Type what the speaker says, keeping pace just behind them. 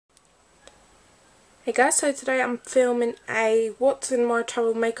Hey guys, so today I'm filming a what's in my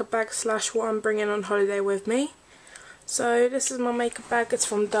travel makeup bag slash what I'm bringing on holiday with me. So this is my makeup bag. It's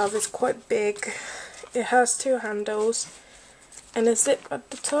from Dove. It's quite big. It has two handles and a zip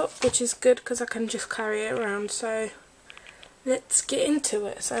at the top, which is good because I can just carry it around. So let's get into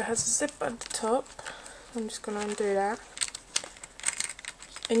it. So it has a zip at the top. I'm just going to undo that.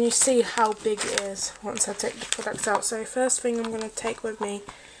 And you see how big it is once I take the products out. So first thing I'm going to take with me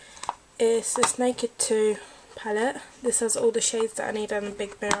is this Naked 2 palette. This has all the shades that I need and a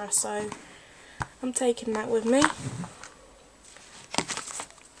big mirror, so I'm taking that with me.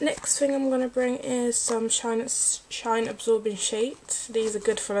 Next thing I'm going to bring is some shine absorbing sheets. These are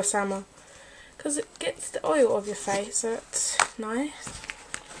good for the summer because it gets the oil off your face, so that's nice.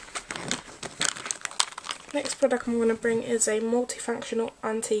 Next product I'm going to bring is a multifunctional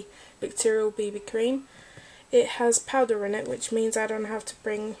antibacterial BB cream. It has powder in it, which means I don't have to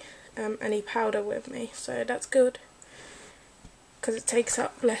bring any powder with me, so that's good because it takes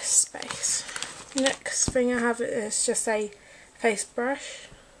up less space. Next thing I have is just a face brush,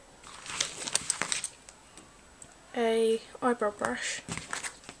 a eyebrow brush,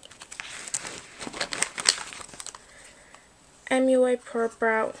 MUA Pro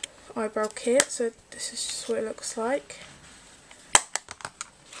Brow eyebrow kit, so this is just what it looks like.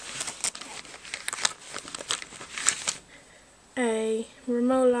 A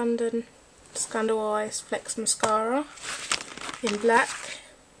Rimmel London Scandal Eyes Flex Mascara in black,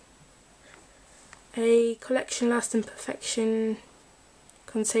 a Collection Lasting Perfection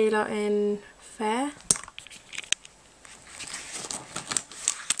concealer in fair,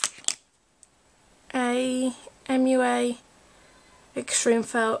 a MUA Extreme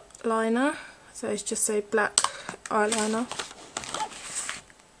Felt liner, so it's just a black eyeliner,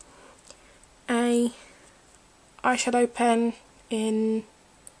 a eyeshadow pen in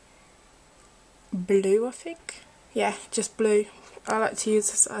blue, I think. Yeah, just blue. I like to use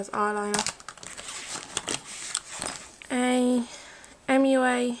this as eyeliner. A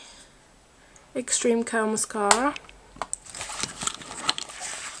MUA Extreme Curl Mascara.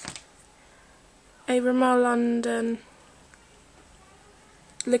 A Rimmel London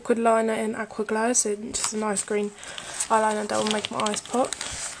liquid liner in Aqua Glow, so just a nice green eyeliner that will make my eyes pop.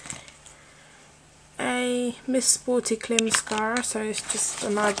 A Miss Sporty Clear Mascara, so it's just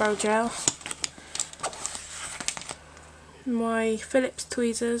an eyebrow gel. My Philips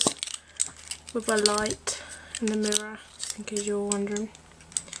tweezers with a light and a mirror, just in case you're wondering.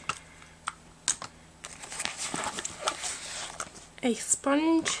 A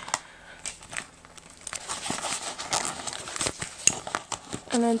sponge.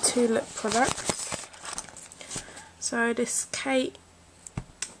 And then two lip products. So this Kate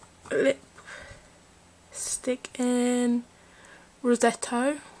lip stick in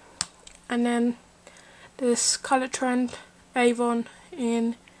Rosetto, and then this Colour Trend Avon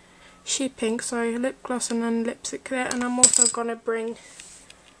in Sheer Pink, so lip gloss and then lipstick there. And I'm also going to bring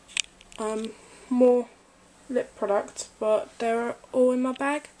more lip products, but they're all in my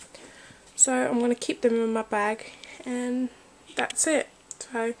bag, so I'm going to keep them in my bag, and that's it.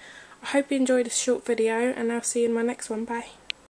 So I hope you enjoyed this short video, and I'll see you in my next one. Bye.